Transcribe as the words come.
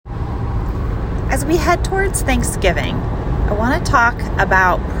As we head towards Thanksgiving, I want to talk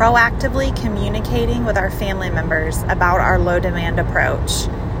about proactively communicating with our family members about our low demand approach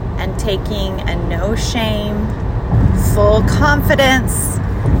and taking a no shame, full confidence,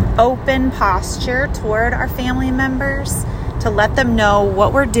 open posture toward our family members to let them know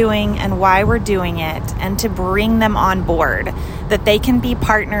what we're doing and why we're doing it, and to bring them on board, that they can be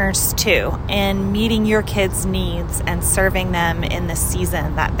partners too in meeting your kids' needs and serving them in the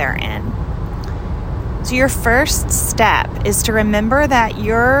season that they're in. So your first step is to remember that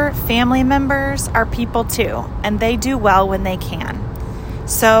your family members are people too, and they do well when they can.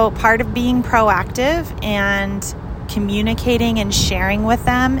 So part of being proactive and communicating and sharing with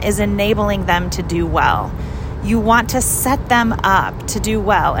them is enabling them to do well. You want to set them up to do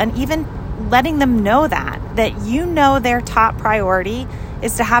well, and even letting them know that you know their top priority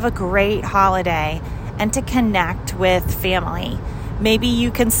is to have a great holiday and to connect with family. Maybe you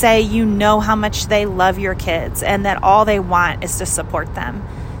can say you know how much they love your kids and that all they want is to support them.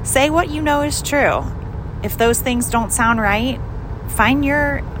 Say what you know is true. If those things don't sound right, find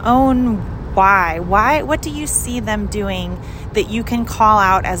your own why. What do you see them doing that you can call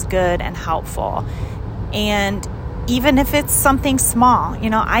out as good and helpful? And even if it's something small,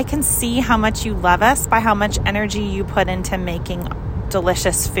 I can see how much you love us by how much energy you put into making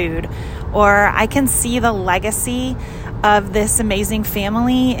delicious food. Or I can see the legacy of this amazing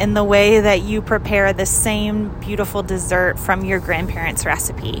family in the way that you prepare the same beautiful dessert from your grandparents'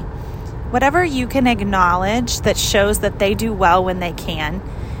 recipe. Whatever you can acknowledge that shows that they do well when they can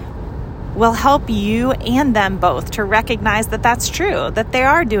will help you and them both to recognize that that's true, that they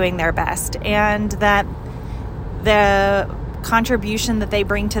are doing their best, and that the contribution that they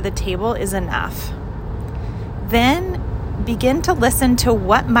bring to the table is enough. Then begin to listen to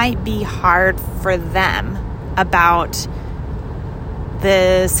what might be hard for them about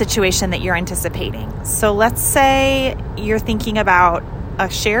the situation that you're anticipating. So let's say you're thinking about a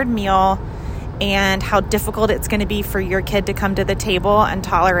shared meal and how difficult it's going to be for your kid to come to the table and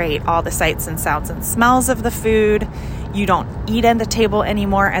tolerate all the sights and sounds and smells of the food. You don't eat at the table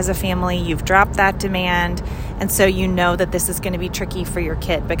anymore as a family. You've dropped that demand. And so you know that this is going to be tricky for your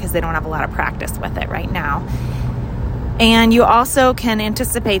kid because they don't have a lot of practice with it right now. And you also can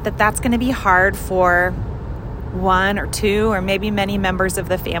anticipate that that's going to be hard for one or two or maybe many members of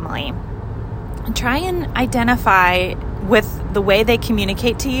the family. Try and identify with the way they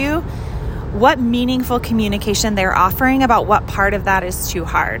communicate to you what meaningful communication they're offering about what part of that is too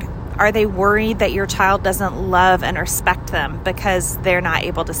hard. Are they worried that your child doesn't love and respect them because they're not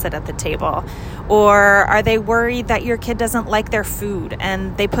able to sit at the table? Or are they worried that your kid doesn't like their food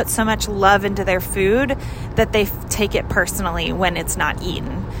and they put so much love into their food that they take it personally when it's not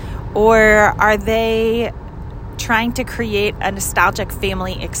eaten? Or are they trying to create a nostalgic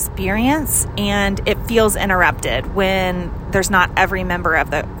family experience and it feels interrupted when there's not every member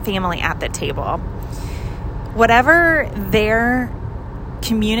of the family at the table? Whatever they're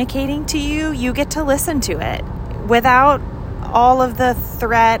communicating to you, you get to listen to it without all of the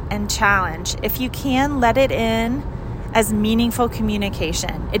threat and challenge. If you can, let it in as meaningful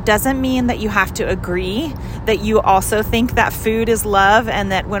communication. It doesn't mean that you have to agree that you also think that food is love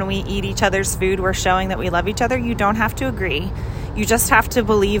and that when we eat each other's food, we're showing that we love each other. You don't have to agree. You just have to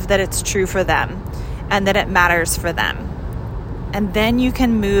believe that it's true for them and that it matters for them. And then you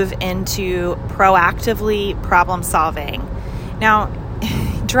can move into proactively problem solving. Now,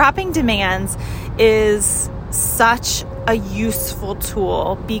 dropping demands is such a useful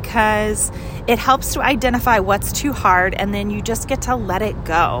tool because it helps to identify what's too hard, and then you just get to let it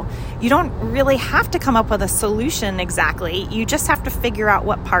go. You don't really have to come up with a solution exactly. You just have to figure out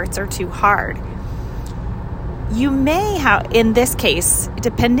what parts are too hard. You may have, in this case,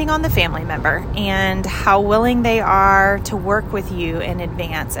 depending on the family member and how willing they are to work with you in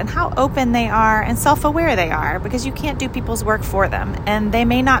advance and how open they are and self-aware they are, because you can't do people's work for them and they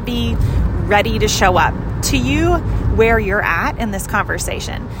may not be ready to show up to you where you're at in this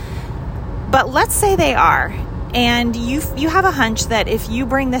conversation. But let's say they are, and you have a hunch that if you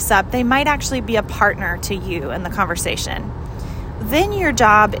bring this up, they might actually be a partner to you in the conversation. Then your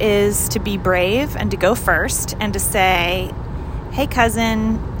job is to be brave and to go first and to say, hey,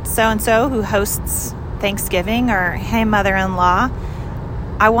 cousin so-and-so who hosts Thanksgiving, or hey, mother-in-law,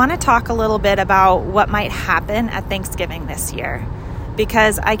 I want to talk a little bit about what might happen at Thanksgiving this year,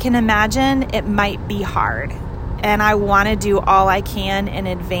 because I can imagine it might be hard. And I want to do all I can in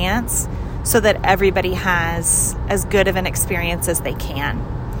advance so that everybody has as good of an experience as they can.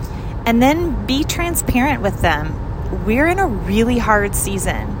 And then be transparent with them. We're in a really hard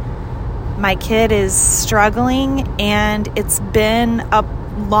season. My kid is struggling, and it's been a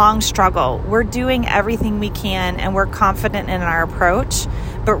long struggle. We're doing everything we can and we're confident in our approach,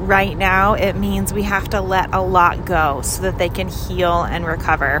 but right now it means we have to let a lot go so that they can heal and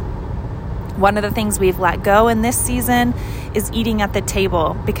recover. One of the things we've let go in this season is eating at the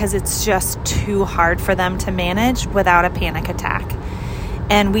table because it's just too hard for them to manage without a panic attack.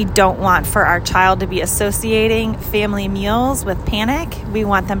 And we don't want for our child to be associating family meals with panic. We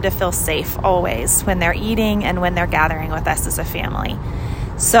want them to feel safe always when they're eating and when they're gathering with us as a family.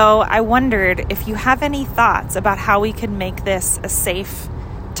 So I wondered if you have any thoughts about how we could make this a safe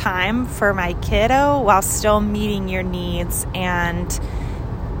time for my kiddo while still meeting your needs, and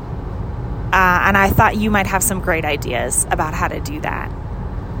I thought you might have some great ideas about how to do that.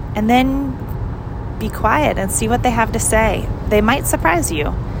 And then be quiet and see what they have to say. They might surprise you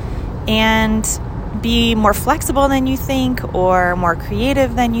and be more flexible than you think or more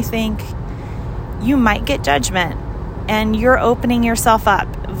creative than you think. You might get judgment and you're opening yourself up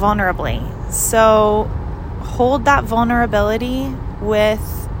vulnerably. So hold that vulnerability with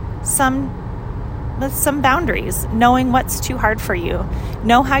some boundaries, knowing what's too hard for you.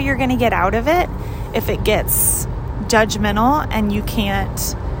 Know how you're going to get out of it if it gets judgmental and you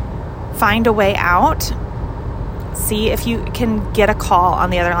can't find a way out. See if you can get a call on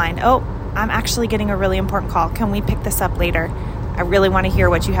the other line. Oh, I'm actually getting a really important call. Can we pick this up later? I really want to hear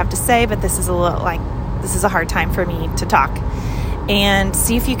what you have to say, but this is a hard time for me to talk. And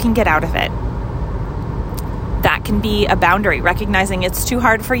see if you can get out of it. That can be a boundary, recognizing it's too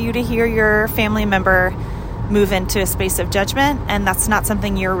hard for you to hear your family member move into a space of judgment, and that's not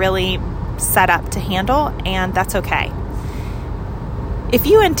something you're really set up to handle, and that's okay. If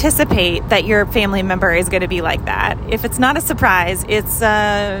you anticipate that your family member is going to be like that, if it's not a surprise, it's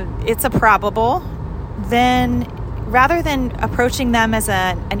a probable, then rather than approaching them as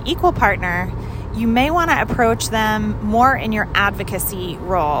an equal partner, you may want to approach them more in your advocacy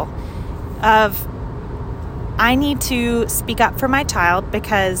role of, I need to speak up for my child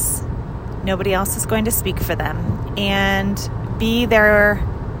because nobody else is going to speak for them, and be their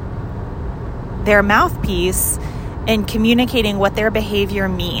mouthpiece in communicating what their behavior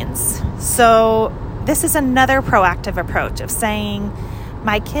means. So this is another proactive approach of saying,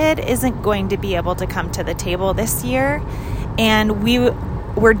 my kid isn't going to be able to come to the table this year, and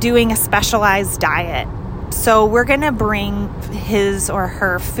we're doing a specialized diet. So we're going to bring his or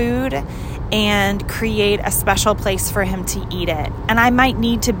her food and create a special place for him to eat it. And I might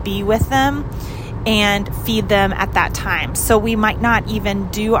need to be with them and feed them at that time. So we might not even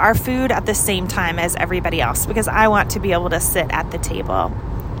do our food at the same time as everybody else because I want to be able to sit at the table.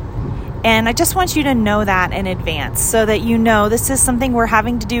 And I just want you to know that in advance so that you know this is something we're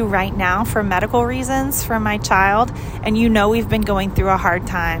having to do right now for medical reasons for my child. And you know we've been going through a hard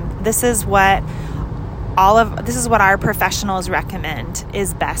time. This is what our professionals recommend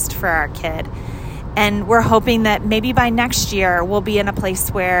is best for our kid. And we're hoping that maybe by next year we'll be in a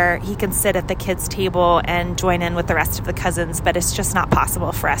place where he can sit at the kids' table and join in with the rest of the cousins, but it's just not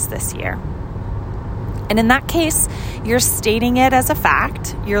possible for us this year. And in that case, you're stating it as a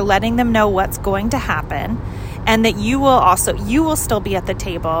fact. You're letting them know what's going to happen, and that you will still be at the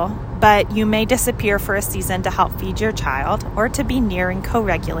table, but you may disappear for a season to help feed your child, or to be near and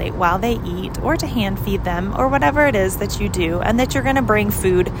co-regulate while they eat, or to hand feed them, or whatever it is that you do, and that you're going to bring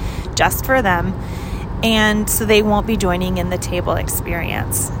food just for them, and so they won't be joining in the table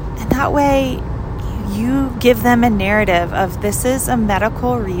experience. And that way, you give them a narrative of this is a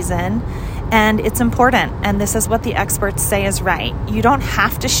medical reason, and it's important, and this is what the experts say is right. You don't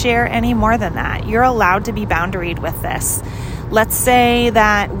have to share any more than that. You're allowed to be boundaried with this. Let's say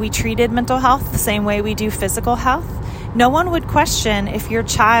that we treated mental health the same way we do physical health. No one would question if your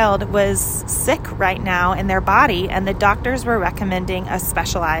child was sick right now in their body and the doctors were recommending a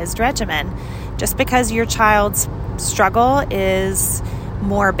specialized regimen. Just because your child's struggle is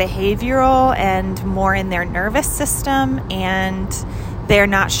more behavioral and more in their nervous system, and they're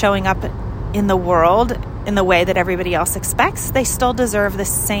not showing up in the world in the way that everybody else expects, they still deserve the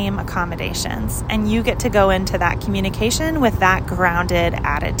same accommodations. And you get to go into that communication with that grounded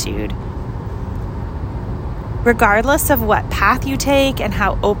attitude. Regardless of what path you take and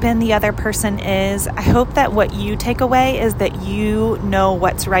how open the other person is, I hope that what you take away is that you know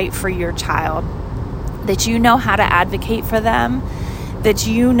what's right for your child, that you know how to advocate for them, that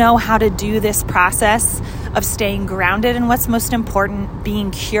you know how to do this process of staying grounded in what's most important, being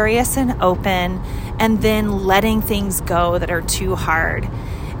curious and open, and then letting things go that are too hard.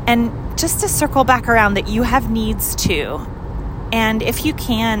 And just to circle back around, that you have needs too. And if you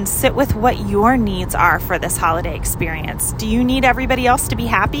can, sit with what your needs are for this holiday experience. Do you need everybody else to be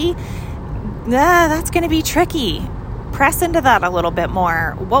happy? That's going to be tricky. press into that a little bit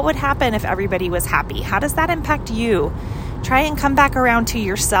more. What would happen if everybody was happy? How does that impact you? Try and come back around to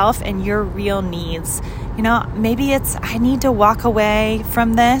yourself and your real needs. Maybe it's, I need to walk away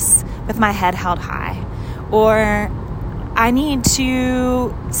from this with my head held high, or I need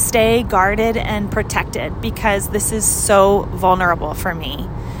to stay guarded and protected because this is so vulnerable for me,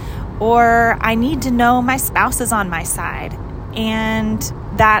 or I need to know my spouse is on my side, and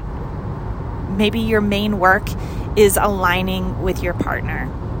that maybe your main work is aligning with your partner.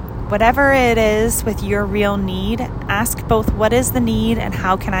 Whatever it is with your real need, ask both what is the need and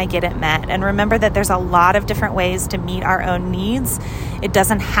how can I get it met? And remember that there's a lot of different ways to meet our own needs. It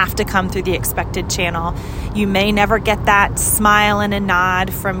doesn't have to come through the expected channel. You may never get that smile and a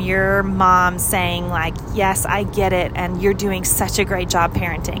nod from your mom saying like, yes, I get it, and you're doing such a great job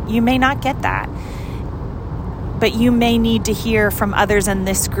parenting. You may not get that. But you may need to hear from others in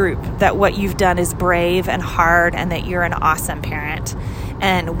this group that what you've done is brave and hard and that you're an awesome parent.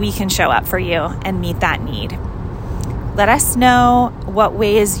 And we can show up for you and meet that need. Let us know what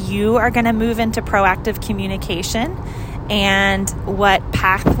ways you are going to move into proactive communication and what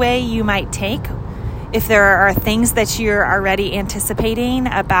pathway you might take. If there are things that you're already anticipating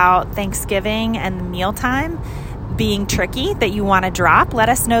about Thanksgiving and mealtime being tricky that you want to drop, let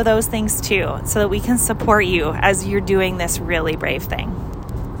us know those things too, so that we can support you as you're doing this really brave thing.